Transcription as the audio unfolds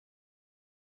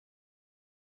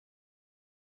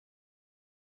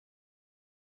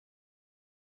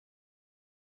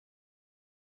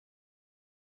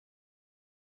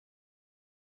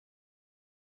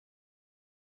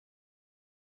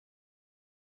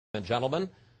And gentlemen,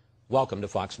 welcome to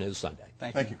Fox News Sunday.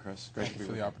 Thank you, Chris. Great to be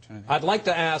for the opportunity. I'd like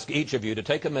to ask each of you to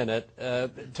take a minute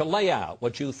to lay out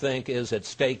what you think is at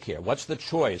stake here. What's the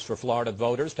choice for Florida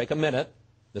voters? Take a minute.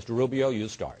 Mr. Rubio, you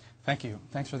start. Thank you.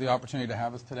 Thanks for the opportunity to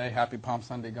have us today. Happy Palm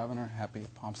Sunday, Governor. Happy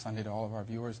Palm Sunday to all of our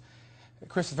viewers.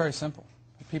 Chris, it's very simple.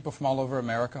 People from all over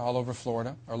America, all over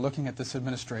Florida, are looking at this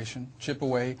administration, chip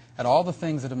away at all the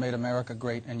things that have made America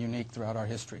great and unique throughout our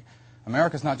history.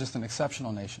 America's not just an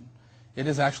exceptional nation. It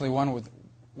is actually one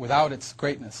without its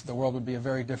greatness, the world would be a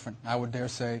very different, I would dare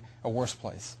say, a worse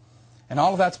place. And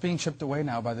all of that's being chipped away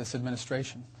now by this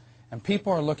administration. And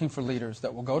people are looking for leaders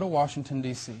that will go to Washington,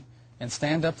 D.C. and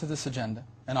stand up to this agenda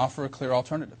and offer a clear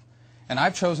alternative. And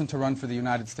I've chosen to run for the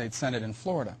United States Senate in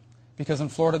Florida, because in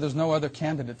Florida there's no other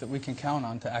candidate that we can count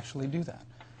on to actually do that.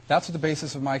 That's the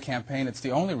basis of my campaign. It's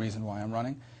the only reason why I'm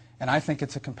running. And I think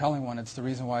it's a compelling one. It's the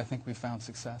reason why I think we found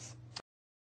success.